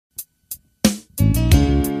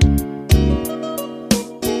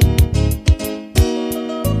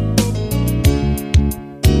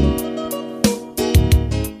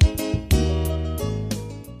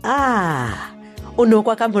o no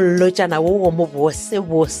kwa ka mollotjana wo mo bose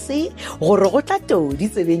gore go tla todi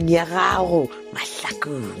tsebeng ya gago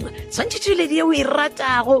mahlakong tshwantšhetšile di o e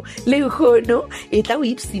ratago le kgono e tla o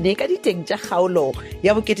ipsine ka diteng tša kgaolo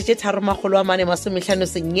ya bokete tše 350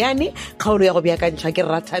 senyane kgaolo ya go beakantšhwa ke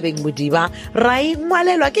Rethabile Modiba ra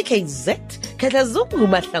ingwalelwa ke KZ Khetlazungu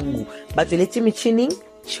Mahlangu ba tsweletše metšhining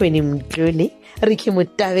tšhweni Mtlole Riki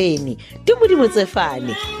Motabeni Tumodimo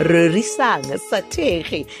Tsefane Rorisang sa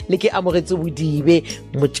thekge le ke amogetse bodibe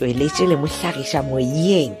motsweletše le mohlagiša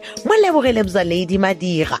moyeng mo lebogele bza Lady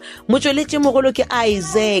Madira motsweletše mogolo ke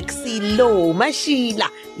Isaac Silo Mashila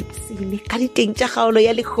ipsile ka diteng tša kgaolo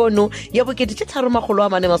ya lekgono ya bokete tše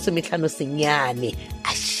 350 senyane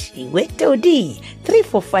a šiwe todi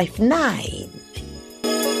 3459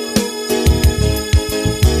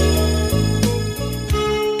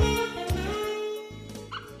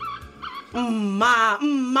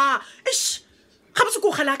 Ma, ish, ga botse ko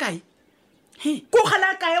gela kae? Ko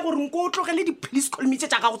gela kae gore nko tlogele di police call me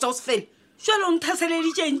tša gago tsa o se fele? Jwale o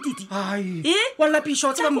ntheseleditšeng Titi. Wa lapiša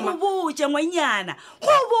o tseba mama. Go botse ngwanyana. Go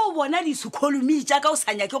bo bona di sekholumi tša ka o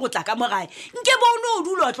sa nyake go tla ka mo gae. Nke bo no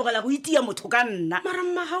dula o tlogela go itia motho ka nna. Mara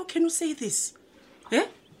mma, how can you say this?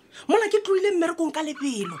 Mola ke tloile mmerekong ka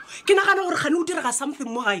lebelo. Ke nagana gore gane o direga something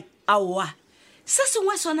mo gae. Aowa. Se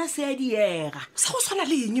sengwe sona se a diega. Sa go tshwana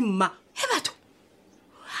le eng mma? He batho.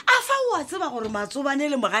 A fa o tseba gore matsobane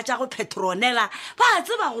le mogatša go Petronela ba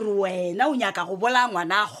tseba gore wena o nyaka go bola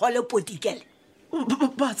ngwana a gole potikele.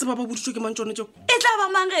 Ba tseba ba boditšwe ke mantšone tšeo. E tla ba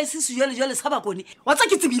mang ge se se jole sa bakone. Wa tsa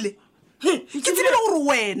ke tsebile. Ke tsebile gore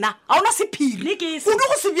wena a ona sephiri. Kudu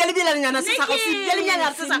go se bjale-bjalenyana se sa gago se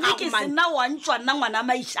bjalenyana se sa gago ke sena wa ntšwa nna ngwana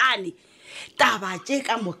maišane. Taba tše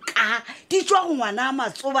ka moka di tšwa go ngwana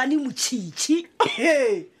matsobane motšhitšhi.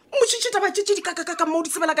 Motšhitšhi taba tše di ka mo di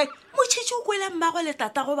tsebela kae? Motšhitšhi o kwele mmago le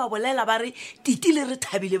tata go ba bolela ba re Titi le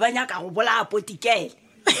Rethabile ba nyaka go bolaya potikele.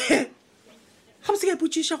 Ga botse ka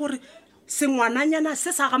ipotšiša gore sengwananyana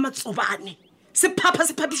se sa ga matsobane se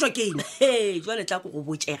phapišwa ke eng? Jwale tla ko go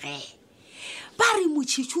botsege. Ba re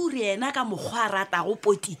motšhitšhi o re ena ka mokgwa a ratago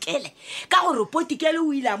potikele ka gore potikele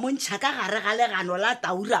o ile a montšha ka gare ga legano la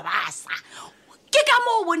taura basa. Ke ka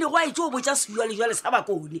mo o bone go a itse o botsa sejwale sa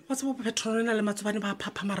bakone. Wa tseba Petronela le matsobane ba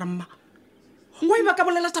phapha maramma. Wa iba ka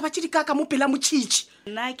bolela taba tše di ka mo pela motšhitšhi.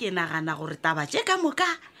 Nna ke nagana gore taba tše ka moka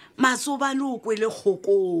matsobane o kwele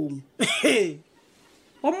kgokong.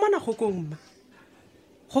 Wa mmona kgokong mma.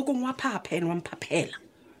 Kgokong wa phapha ene wa mphaphela.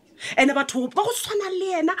 Ene batho ba go tshwana le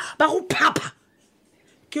yena ba go phapha.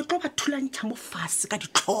 Ke tlo ba thulantšha mo fase ka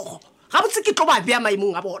ditlhogo. Ga botse ke tlo ba bea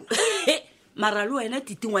maemong a bona. Mara le wena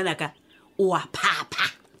Titi ngwanaka o a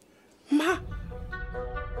phapha. Ma.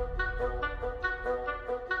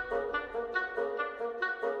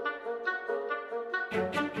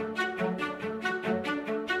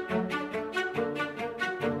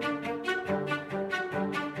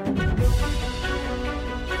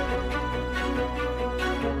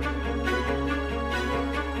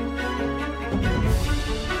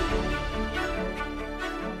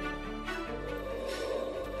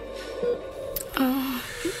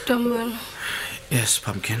 Dumbbell. Yes,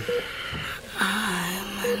 pumpkin.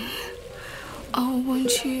 Man. I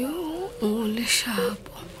want you only sharp.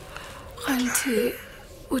 Auntie,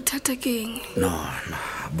 utata king. No,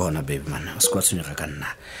 bona baby man. Squat sunyaka ka nna.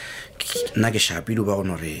 Nna ke sharp ilu ba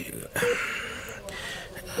gona re.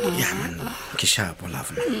 Yeah man, ke sharp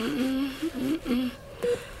love man.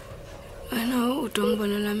 I know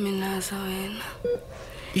utombonela mina za wena.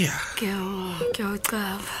 Yeah. Ke o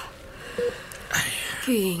qava.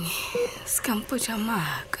 King, skampo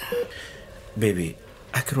jamaka. Baby,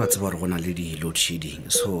 a ke re wa tseba gore gona le di load shedding,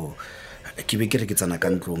 so ke be ke re ke tsana ka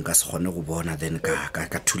ntlong ka se gone go bona, then ka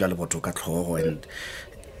thula le botho ka tlhogo, and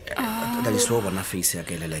that is so bona face ya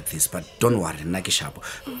kele like this, but don't worry, nna ke sharp.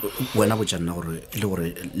 Wena bo tšana gore le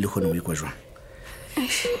gore le gone o ikwa jwang.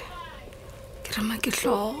 Ke re ma ke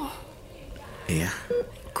hlogo. Yeah.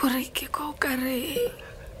 Kore ke ko kare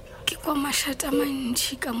ke kwa mashata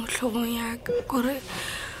mantši ka mohlogong ya kore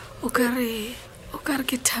o kare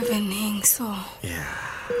ke taverneng so. Yeah.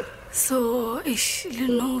 So le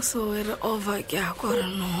no so re over ke a kore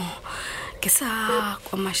no ke sa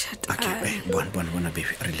kwa mashata. Okay, bona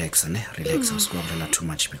baby, relax ne, relax. Go bolela too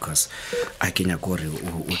much because I kenya gore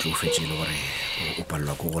o tlo fetšile gore o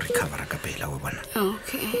palelwa go recover ka pela wa bona.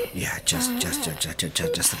 Okay. Yeah, just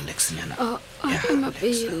relax nyana. Yeah.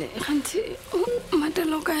 Mapele ganti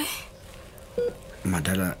madalo kae?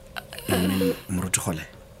 Madala moruti gole.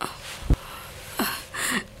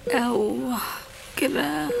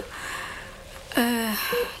 Kira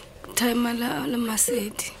time la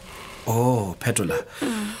masedi. Oh, Petola.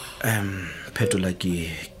 Petola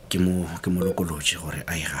ke ke mo lokolotše gore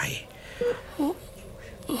a ye gae.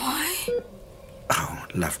 Why?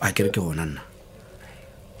 Love, a kere ke gona nna.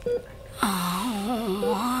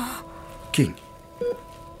 King.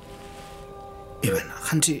 Even,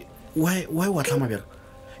 Hanti, why wa tlama bjalo?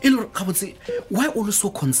 E le ga botse, why always so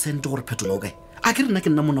concerned gore phetola o kae? A kere nna ke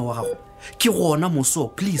nna mona wa gago. Ke gona moso,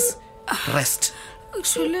 please. Rest.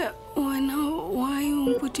 Actually, wena why o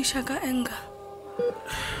mpotisha ka anger?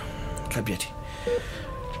 Tlabiati.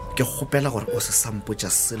 Ke gopela gore o se sampotša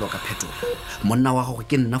selo ka phetola. Monna wa gago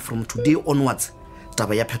ke nna from today onwards.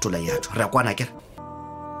 Taba ya phetola ya tšwa. Re a kwana kere.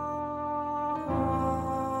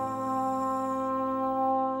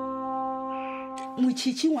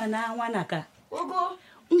 Motšhitšhi ngwanaka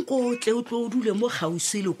nko tle o tlo o dule mo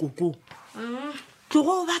kgauswi le koko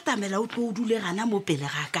tlogo o batamela o tlo o dule gana mo pele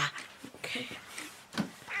ga ka.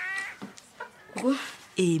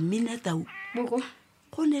 Minatau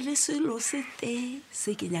go ne le selo se te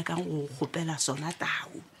se ke nyakang go gopela sona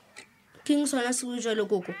tau. King sona se bua le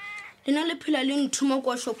koko lena le phela le nthumo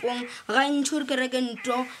kwa shopong ga ntse re ke reke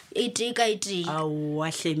nto e te ka e te. Wa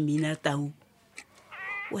hle Minatau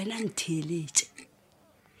wena ntheletše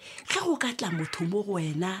ga go ka tla motho mo go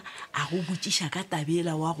wena a go botšiša ka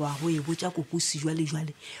tabela wa go a go e botša kokosi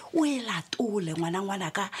jwale o e latole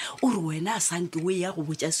ngwanaka o re wena a sanke o e ya go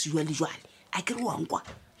botša sejwale a ke re wankwa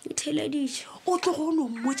Theleditše o tlo go no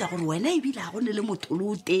mmotša gore wena e bile a go ne le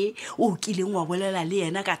motholote o kileng wa bolela le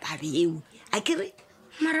yena ka tabeo a ke re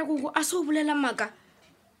mara koko a se o bolela maka.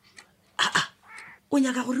 o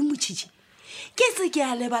nyaka gore motšhitšhi ke se ke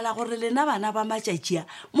a lebala gore lena bana ba matšatšia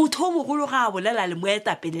motho o mogolo ga a bolela le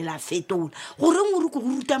moetapele la fetola goreng o re ko go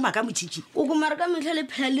ruta maka motšhitšhi Koko mara ka metlha le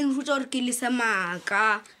phela le nrutša gore ke lesa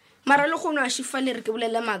maka mara le kgono a šifa le re ke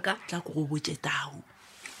bolele maka. tla ko go botše tau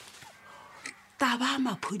taba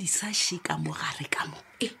maphodisa shika mo gare ka mo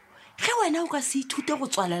ge wena o ka se ithute go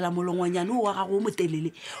tswalela molongwanyane o wa gago o motelele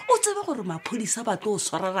o tsebe gore maphodisa ba tlo o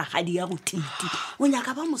swara ragadi ya go Titi o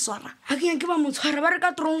nyaka ba mo swara ga ke nyake ba mo tshwara ba re ka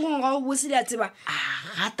toronkong ga o bose le a tseba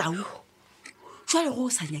ga tau jwale go o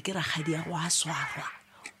sa nyake ragadi ya go a swarwa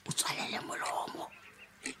o tswalele molomo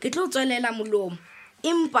ke tlo o tswalela molomo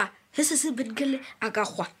empa ge se Badgirl a ka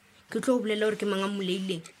gwa ke tlo o bolela gore ke mang a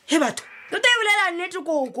moleileng he batho ke tlo e bolela nnete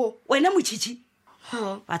koko wena motšhitšhi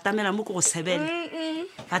batamela mo ke go sebela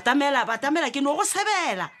batamela ke no go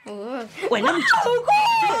sebela wena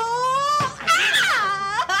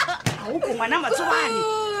o ko ngwana matsobane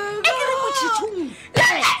e ke re motšhitšhung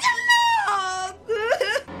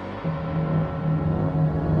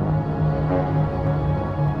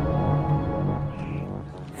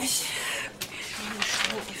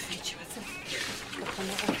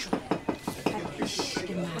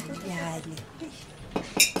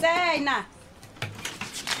tsena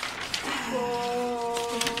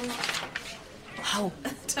Hao,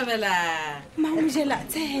 Rethabile. Maumjela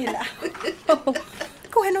tsela.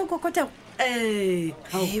 Ke wena o kokota.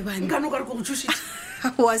 nka no ka re ko go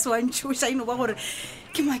tšhošetša Wa se wa ntšhoša ino ba gore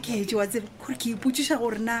ke maketse wa tsebe gore ke ipotšiša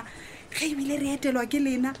gore na ge ebile re etelwa ke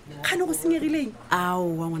lena kgane go senyegileng.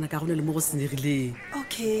 ao wa ngwana ka go ne le mo go senyegileng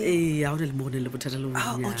Okay. a go ne le mo go ne le bothata le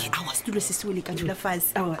Okay, a wa setulo se sewele ka dula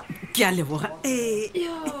fase. ke a leboga Eh,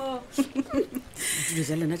 dilo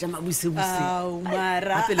ja lena ja mabusebuse Ao,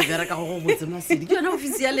 mara. gape le bereka go go botse masedi ke yona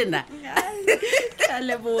ofisi ya lena Ka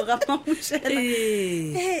leboga Maumjela.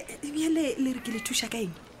 Bjale le re ke le thuša ka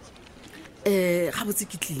eng? ga botse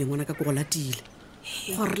ke tlile ngwana ka ko go latile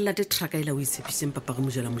gore re late traka ela o itshepiseng papa go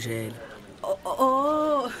mojela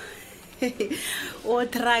O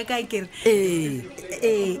traka kere.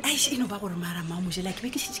 Aish eno ba gore mara Maumjela ke be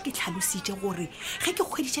ke šetše ke tlhalositše gore ge ke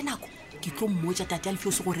kgweditše nako ke tlo mmotša tate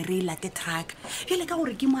Alfios gore re e late traka bjale ka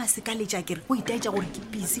gore ke mo a sekaletša kere o itaetša gore ke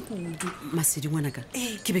busy kudu. masedi ngwanaka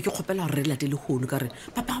ke be ke kgopela gore re late le kgono ka re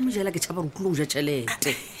papa ga mojela ke tšhaba re tlilo go ja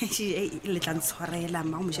tšhelete Le tla ntshwarela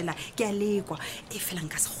Maumjela ke a lekwa e fela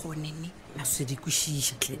nka se kgone ne. masedi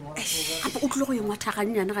kwešišatle gape o tlile go engwa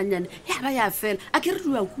gannyane ya ba ya fela a ke re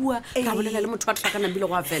diwa kua ka bolela le motho wa tlhakana bile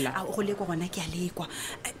go a fela Go lekwa gona ke a lekwa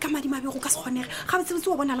ka madimabe go ka se kgonege ga botsebotse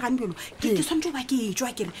wa bona le ganebjelo ke tshwanetse o ba ke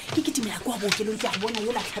tswa kere ke ketimela kwa bookelong ke a go bona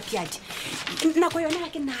yo la tlhapiadi nako yone ga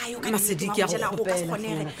ke nayo ka Masedi, ke a go Maumjela, go ka se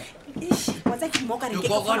kgopela, kgonege. Wa tsaya ke dimo o ka reng ke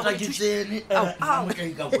ka kgona go le thuša.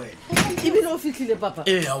 ebile o fitlhile papa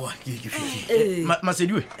awa ke fitlhile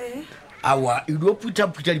masediwe awa e dio phutha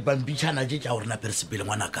dipampitšhana tše tša gore napere sepele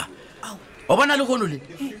ngwanaka wa bona le kgono le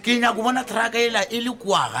ke nyako bona traka ela e le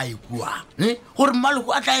kua gae kua gore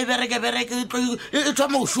mmaloko a tla e bereke e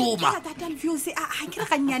thoma go šoma Tate Alfios, a ke re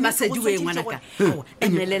gannyane masediwe ngwanaka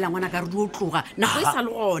emelela ngwanaka re di o tloga nako e sa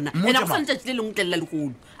le gona ene go santšatši le lengwe tlelela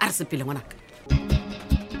lekgono a re sepele ngwanaka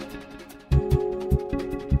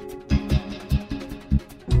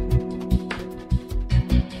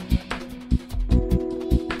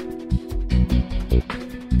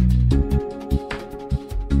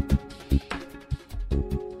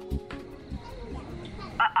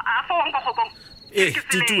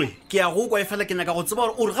titue ke ya go kwa e fela ke nyaka go tseba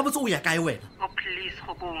gore o re gabotse o ya kae wena Oh, please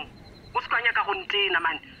Kgokong o se ka nyaka go ntena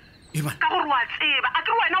man Eman. ka gore wa tseba a ke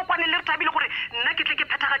re wena o kwane le Rethabile gore nna ke tle ke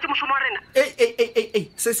phethagatše mošomo wa rena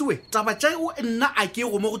sesiwe taba tša o nna a ke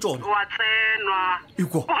go mo go tsona wa tsenwa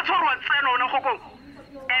Iko. o tswa wa tsenwa ona Kgokong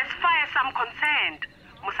as far as I'm concerned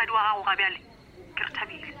mosadi wa gago ga bjale ke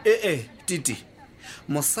Rethabile titi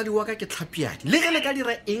mosadi wa ka ke tlhapiadi le ge le ka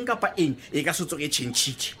dira eng kapa eng e ka se tsoge e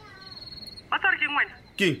tšhentšhitše wa tswa re keng wena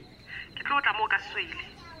keng ke tlo tla mo ka swele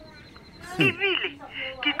ebile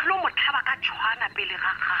ke tlo mo tlhaba ka tshwana pele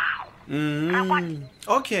ga gago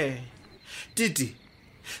okay titi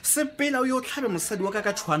sepela o yo tlhabe mosadi wa ka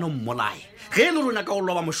ka tshwana mmolae ge e le rona ka go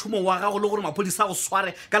loba mošomo wa gago le gore maphodisa go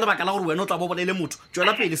sware ka lebaka la gore wena o tla bo bolele motho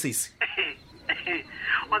tšwela pele sese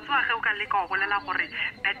wa tswa ge o ka leka go bolela gore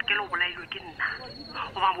Badgirl o bolailwe ke nna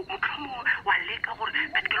goba motlhomo wa leka gore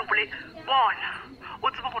Badgirl o bona o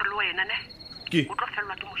tseba gore le wena ne Ke? o tlo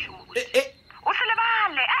felelwa ke mošomo o se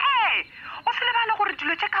lebale o se lebale gore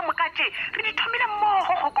dilo tše ka moka tše re di thomile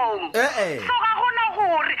mmogo Kgokong so ga gona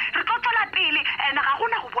gore re tlo tswela pele and ga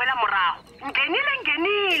gona go boela morago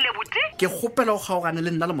ngenile buti ke kgopela go kgaogane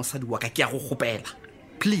le nna le mosadi wa ka ke ya go kgopela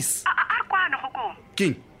please a re kwane Kgokong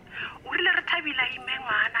keng o rile Rethabile a ime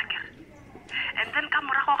ngwana kere and then ka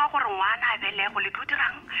morago ga gore ngwana a belego le tlo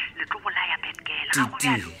dirang le tlo bolaya Badgirl ga go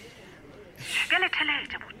bjalo bjale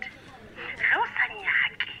thelete buti ge o sa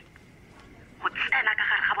nyake go tsena ka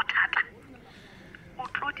gare ga bothata o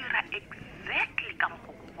tlo dira exactly ka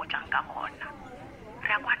mokgwa o botjang ka gona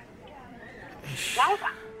re a kwana wa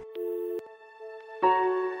nkwa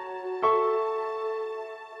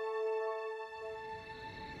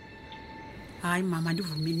hai mama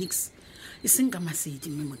ndivume nix e seng ka Masedi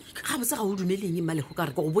mme Monica ga botse ga o dumeleng malego ka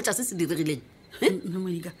re go botsa se se diregileng mme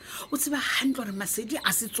Monica o tseba hantle gore Masedi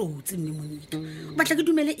a se tsotsi mme Monica batla ke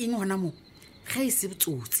dumele eng hona mo ga e se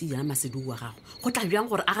tsotsi ya Masedi wa gago go tla bjang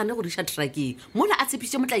gore a gane go riša trakeng mola a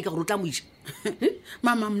tshepiše motlaike gore o tla moiša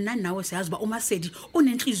mama mna nawe seyazi uba uMasedi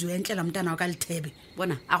unenhliziyo entlela mntana ka Lethebe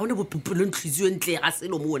bona a gone bopupelo ntlhizio ntle ga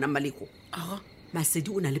selo mo wona maleko Masedi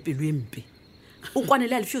o na le pelo e mpe o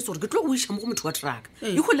kwanele a lefio gore ke tlo go iša mo go motho wa traka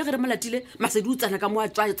e go le ge re molatile Masedi o tsana ka mo a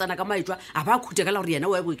tsana ka maetswa a ba khutha ka la gore yena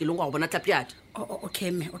o ya boekelong wa go bona tlhapiadi okay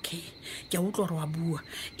me okay ke a utlwa gore wa bua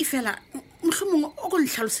e fela mohlomongwe o go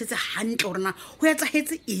ntlhalosetse hantle gore na go ya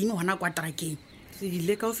tsahetse eng hona kwa trakeng re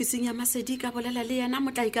ile ka ofising ya Masedi ka bolela le yena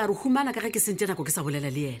motlaike a re humana ka ge ke sente nako ke sa bolela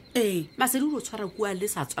le yena Masedi o tshwara kua le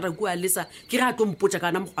sa tshwara kua le sa ke ga a tlo mpotsa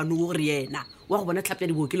kana mogwano o gore yena wa go bona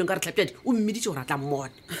tlhapiadi boekelong ka re tlhapiadi o mmeditse gore a tla mmona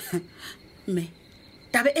me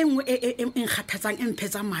tabe e nngwe e nkgathatsang e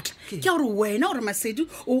mphetsang matla ke gore wena gore Masedi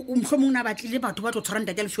o mohlomong na batlile batho ba tlo tshwarang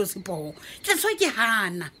ntate lefio sepoo ke tswa ke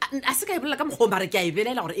hana a se ka e bolela ka mokgwa mare ke a e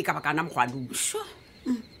belela gore e ka bakana mogwanong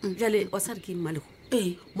jale o sa re ke mmalego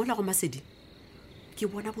mola go Masedi ke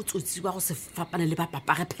bona botsotsi ba go se fapane le ba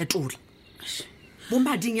papage phetola bo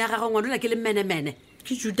mading ya gagwe ngwana ke le menemene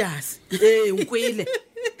ke Judas nkwele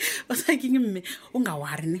o sa ke mme o nga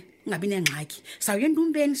warne ngabe ne ngxaki sa ye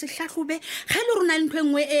ndumbeni sehlahlube ge le rona le ntwe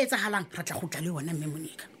engwe e etsahalang ra tla gotla le yona mme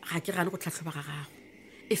Monica ga ke gane go tlhatlhoba ga gago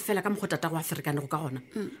e fela ka mogotata go Afrikane go ka gona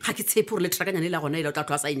ga ke tshepe gore le trakanyane la gona e la tla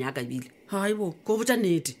tlo sa inyaka bile haibo go botsa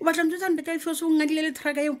nnete o batla ntse ntate lefio se o ngadile le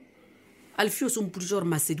traka eo Alfio se mpuditse gore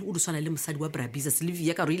Masedi o dusana le mosadi wa Brabisa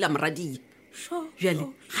Sylvia ka ro ile moradi jale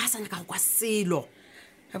ga sa nyaka go kwa selo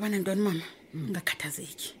ga bana ntwana mama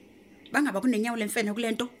ngakhathazeki bangaba kunenyawo lemfene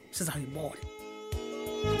kulento sizayibona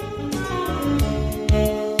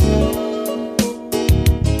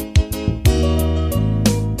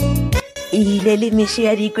ile le meši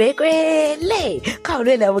ya dikwekwele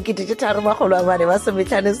kgaolo le ya bokete tše tharo magolo a mane ba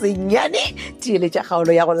sometlhano senyane tiele tša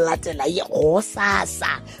kgaolo ya go latela ye go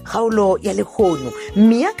sasa kgaolo ya lekgono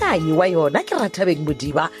mmeakanyi wa yona ke Rethabile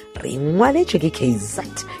Modiba re ngwaletšwe ke KZ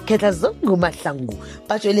Ketla Zongu Mahlangu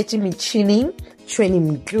ba tšweletše metšhining tšhweni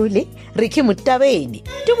Mtlole re ke Motabene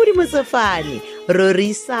di modimo sefane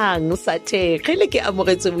rorisang sa thekga ke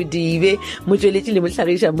amogetse bodibe motšweletši le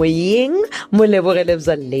mohlagiša moyeng mo lebogele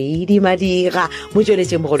bza Lady Madira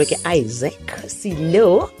motšweletši mogolo ke Isaac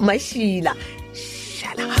Silo Mashila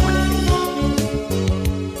shala